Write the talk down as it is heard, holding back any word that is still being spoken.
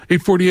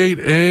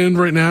8:48, and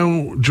right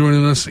now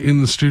joining us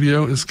in the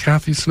studio is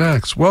Kathy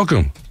Snacks.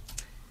 Welcome.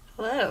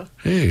 Hello.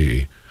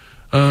 Hey.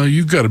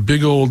 You've got a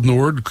big old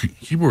Nord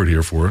keyboard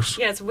here for us.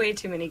 Yeah, it's way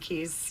too many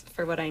keys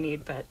for what I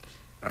need, but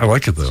I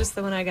like it, though. It's just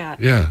the one I got.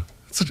 Yeah.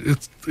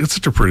 It's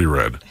such a pretty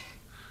red.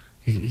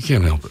 You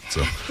can't help it.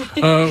 So,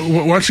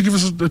 why don't you give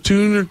us a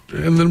tune,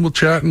 and then we'll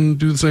chat and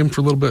do the same for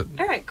a little bit.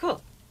 All right,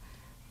 cool.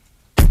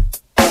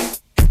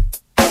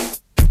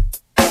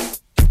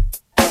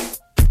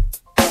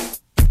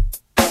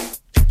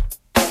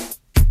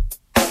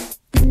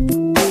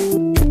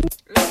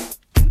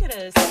 I'm going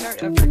to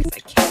start over because I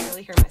can't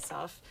really hear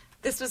myself.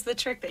 This was the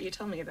trick that you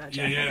told me about,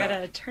 Jeff. Yeah. I got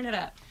to turn it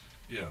up.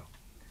 Yeah.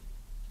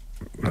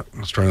 I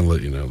was trying to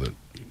let you know that,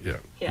 you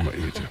might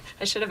need to.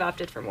 I should have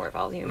opted for more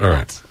volume, All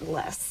right. not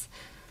less.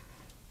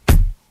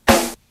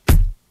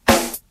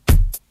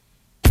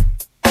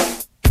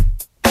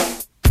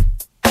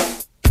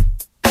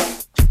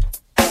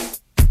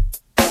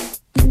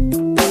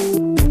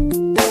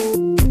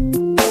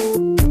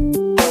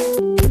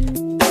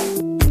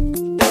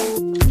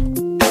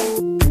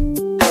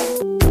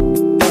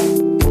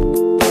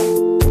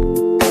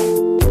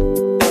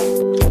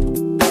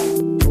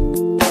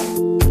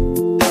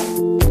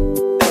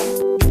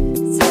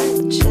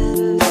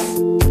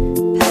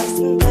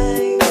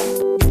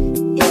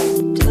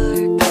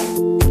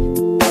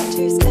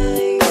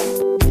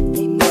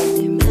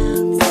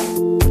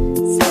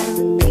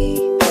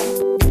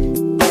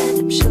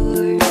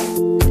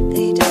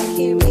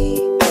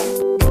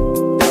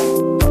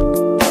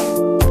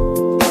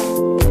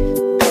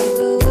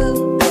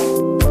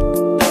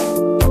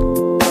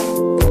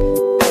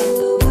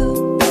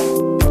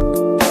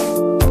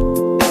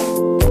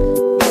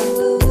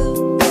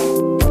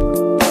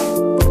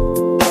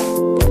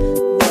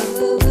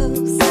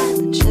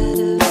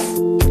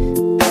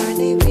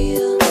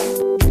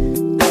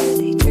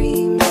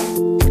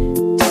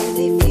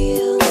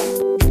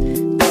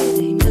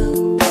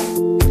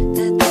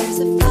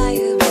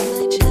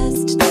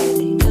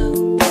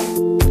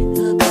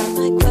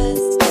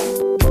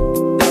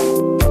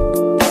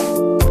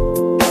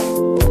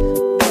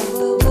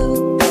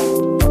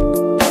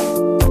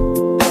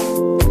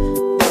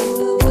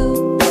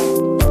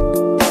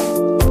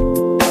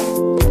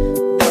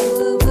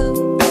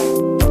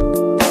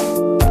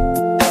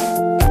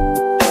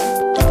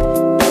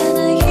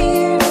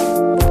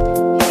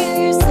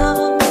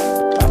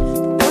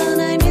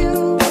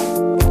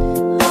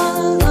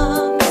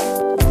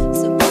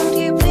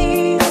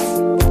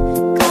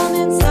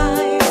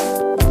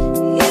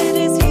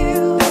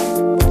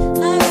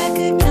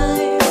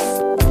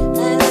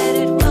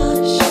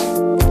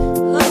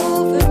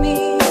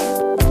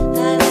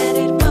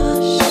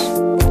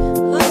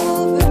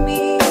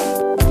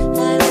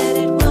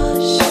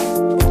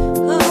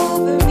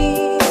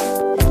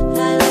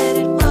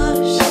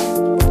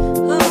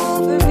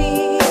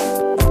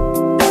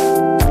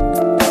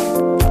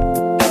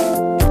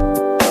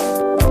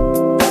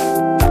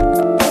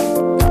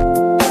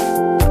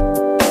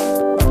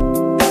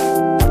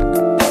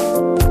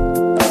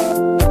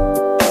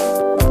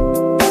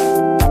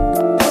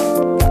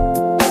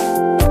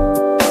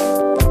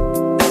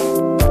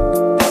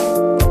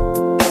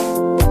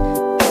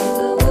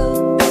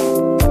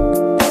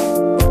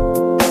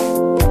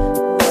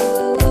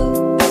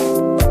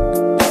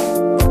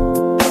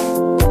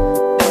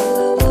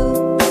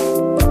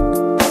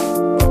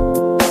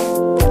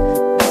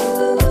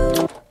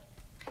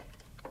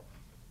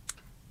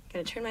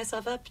 Turn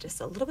myself up just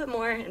a little bit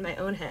more in my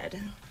own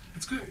head.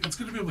 It's good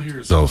to be able to hear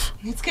yourself.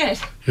 It's good.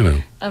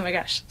 Oh my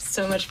gosh,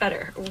 so much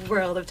better.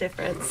 World of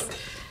difference.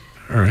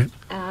 All right.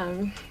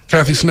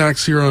 Kathy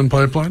Snacks here on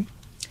Pipeline.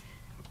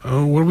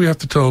 What do we have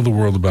to tell the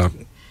world about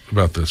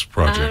this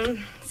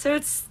project? So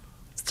it's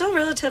still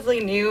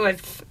relatively new.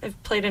 I've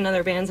played in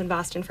other bands in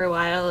Boston for a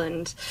while,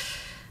 and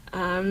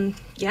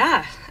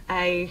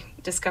I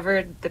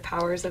discovered the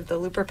powers of the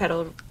looper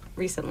pedal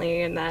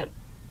recently, and that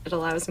it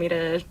allows me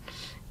to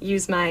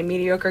use my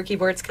mediocre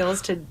keyboard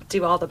skills to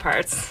do all the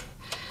parts.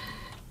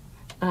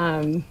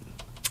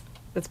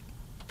 That's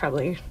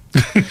probably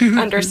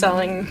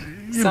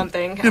underselling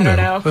something. I don't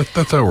know.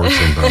 That's how it works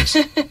sometimes.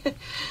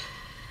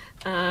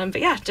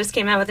 But yeah, just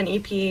came out with an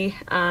EP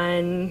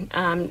on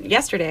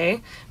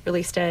yesterday,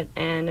 released it,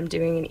 and I'm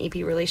doing an EP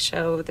release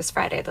show this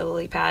Friday at the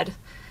Lily Pad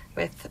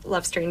with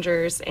Love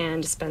Strangers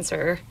and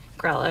Spencer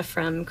Grella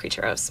from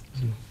Creatureos.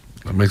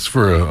 That makes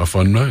for a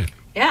fun night.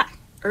 Yeah,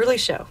 early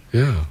show.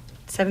 Yeah.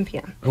 7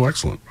 p.m. Oh,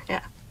 excellent.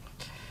 Yeah.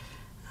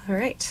 All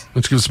right.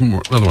 Let's give us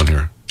another one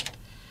here.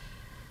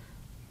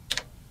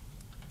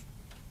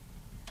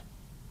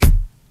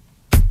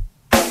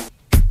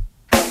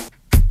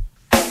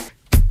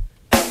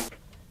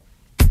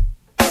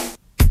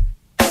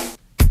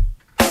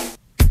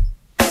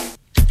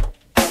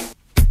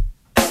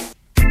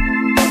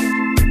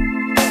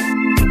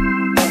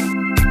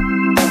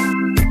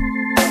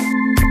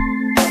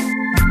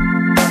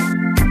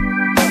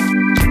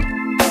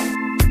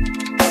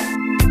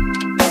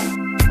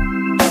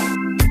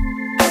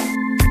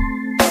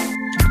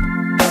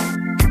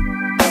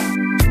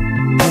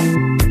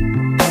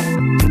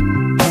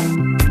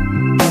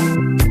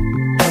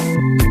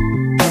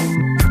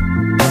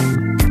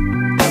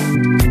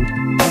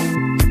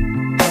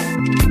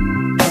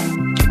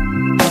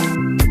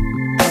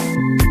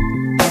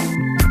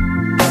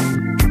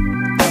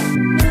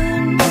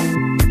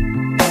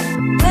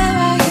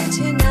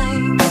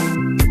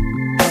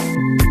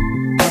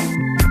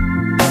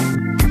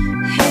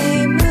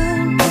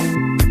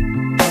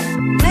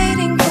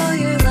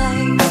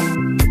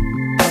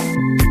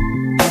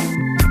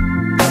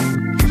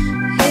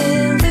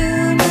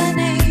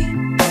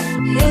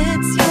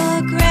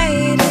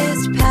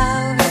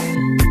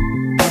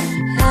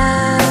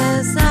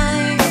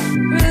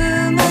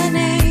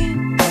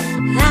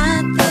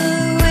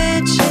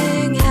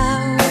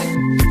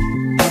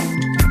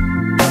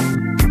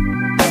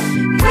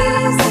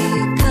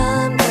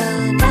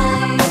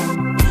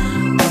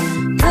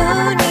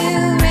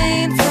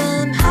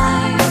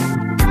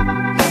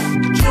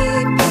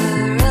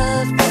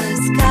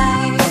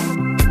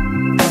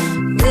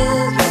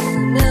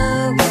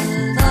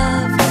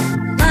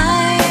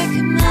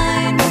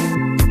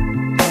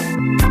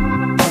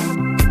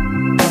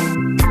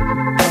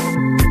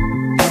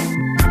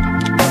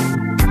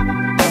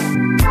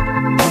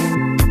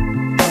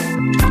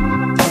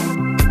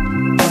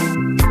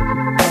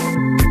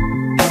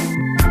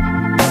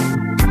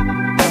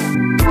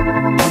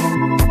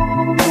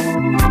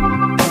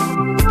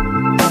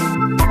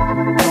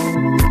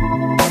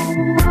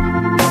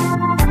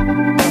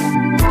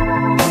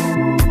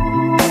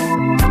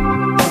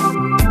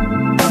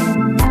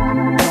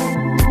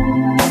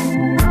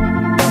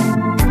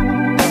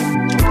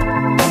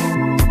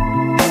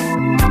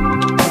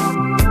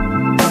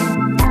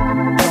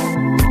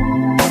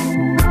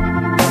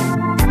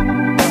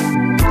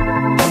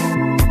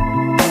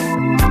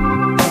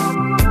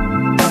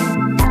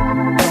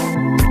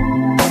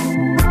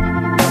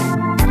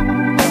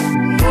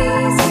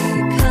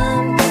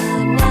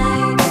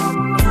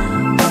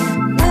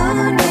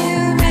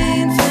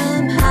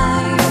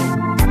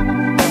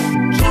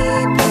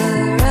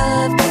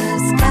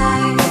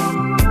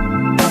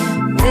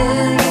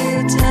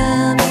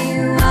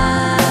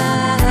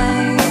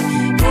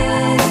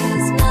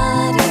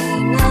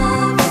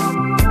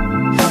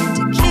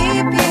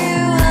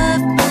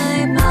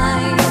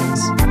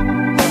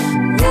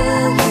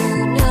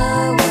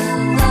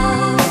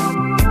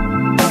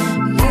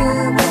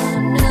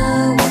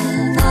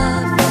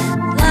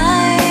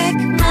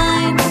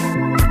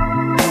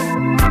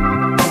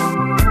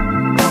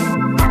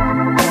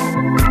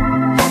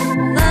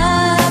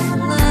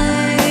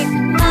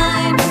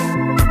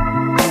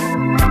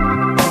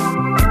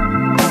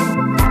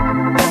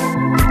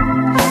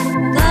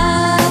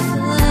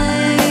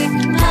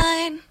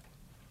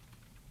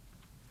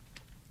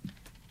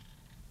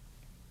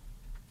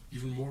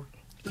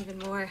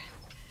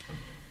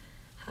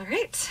 All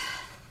right.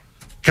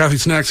 Kathy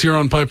Snacks here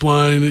on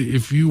Pipeline.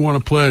 If you want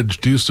to pledge,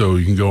 do so.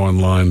 You can go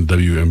online,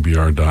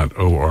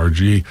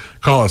 WMBR.org.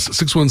 Call us,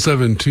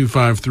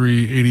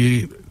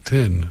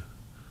 617-253-8810.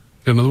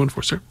 Got another one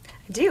for us, sir?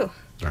 I do.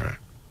 All right.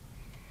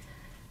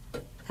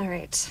 All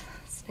right.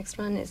 This next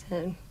one is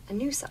a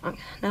new song,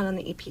 not on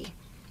the EP.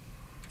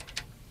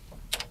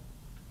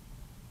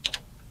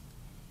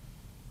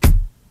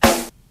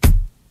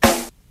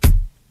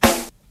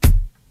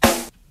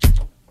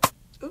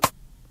 Oop.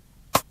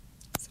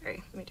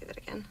 Sorry, let me do that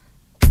again.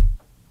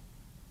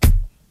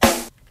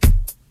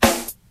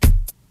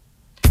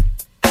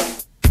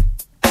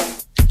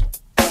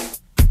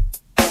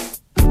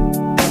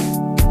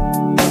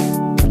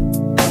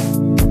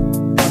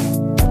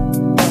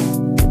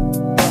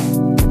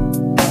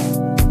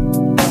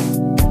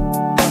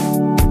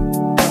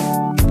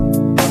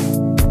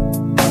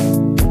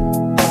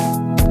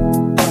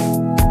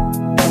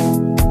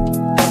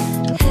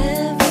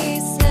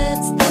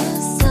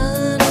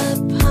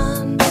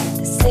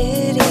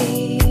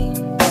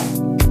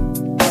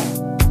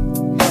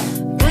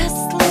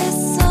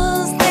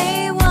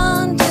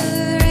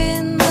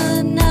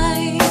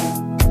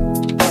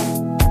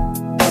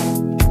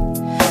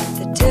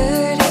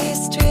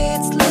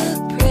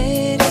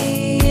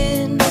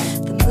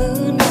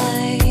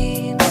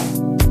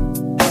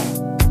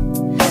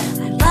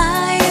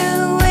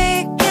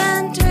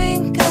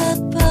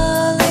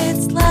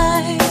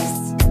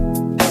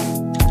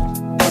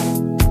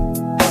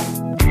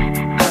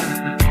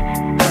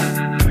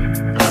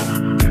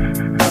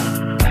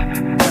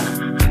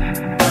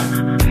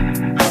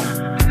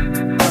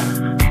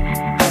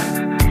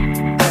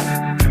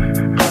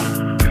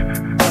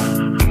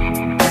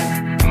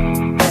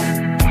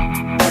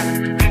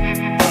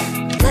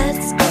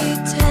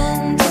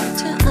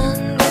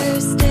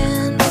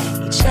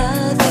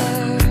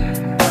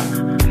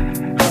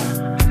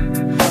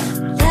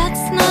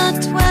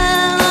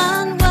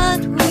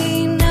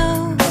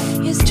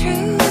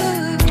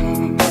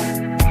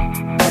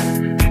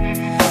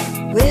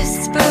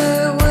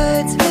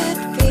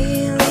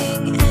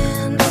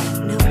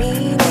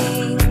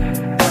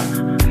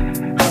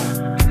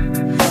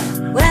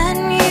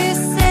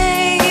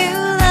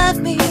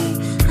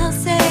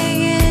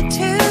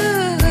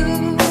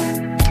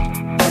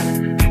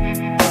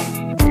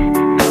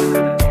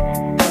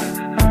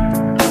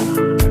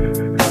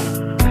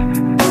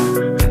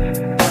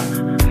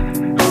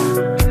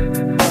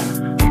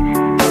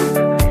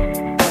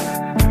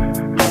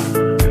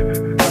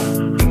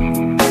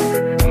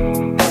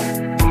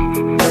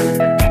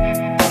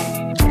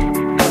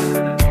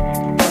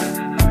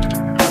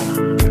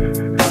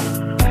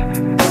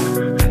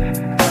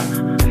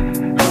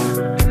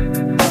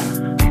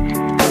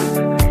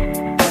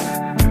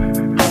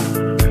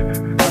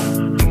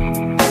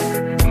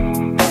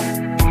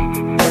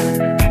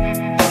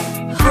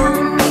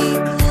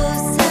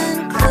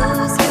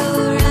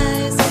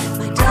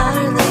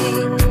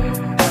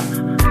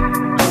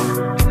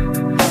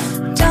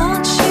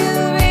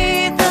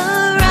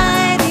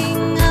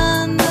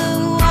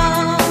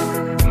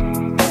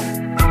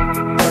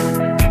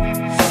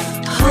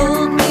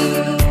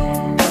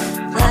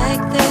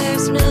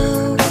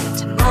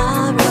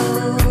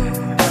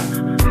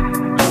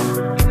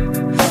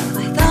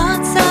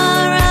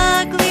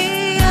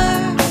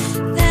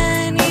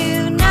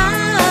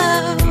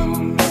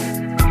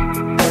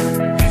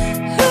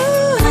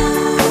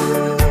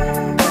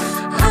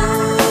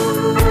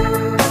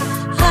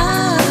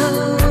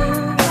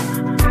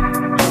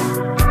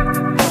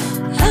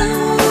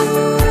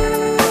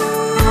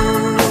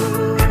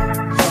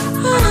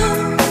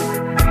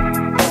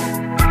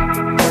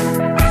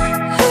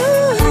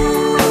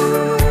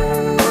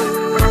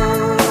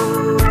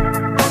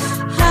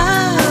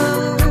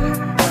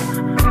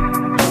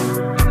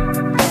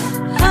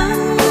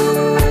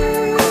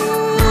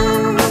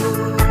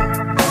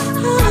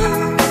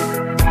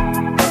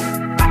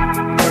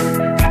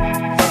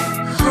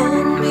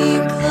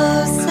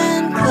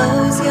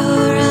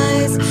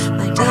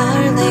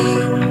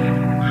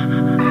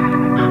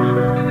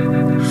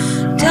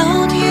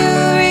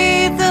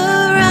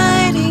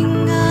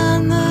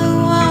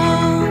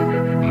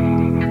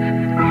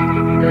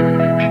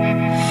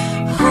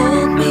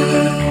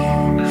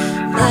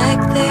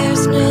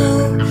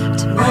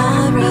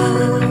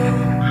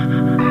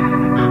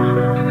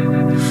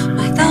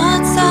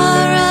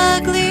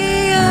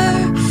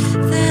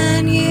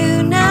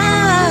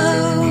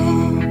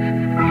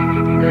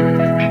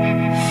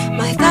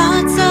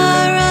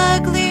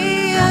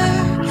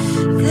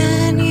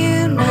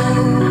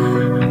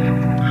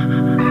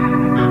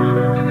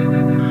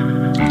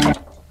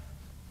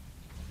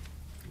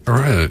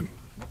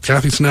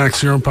 Kathy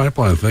Snacks here on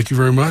Pipeline. Thank you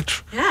very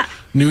much. Yeah.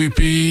 New EP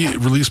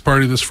release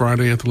party this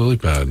Friday at the Lily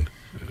Pad.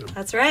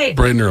 That's right.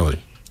 Bright and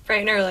early.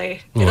 Bright and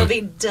early. Well, It'll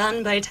be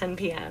done by 10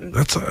 p.m.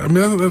 That's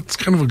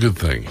kind of a good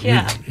thing.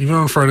 Yeah. Even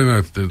on Friday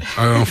night,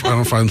 I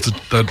don't find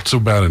that so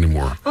bad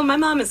anymore. Well, my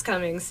mom is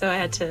coming, so I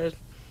had to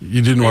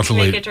You didn't want to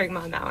make late. it during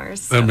mom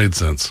hours. That so. made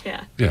sense.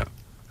 Yeah. Yeah.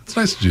 It's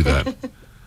nice to do that.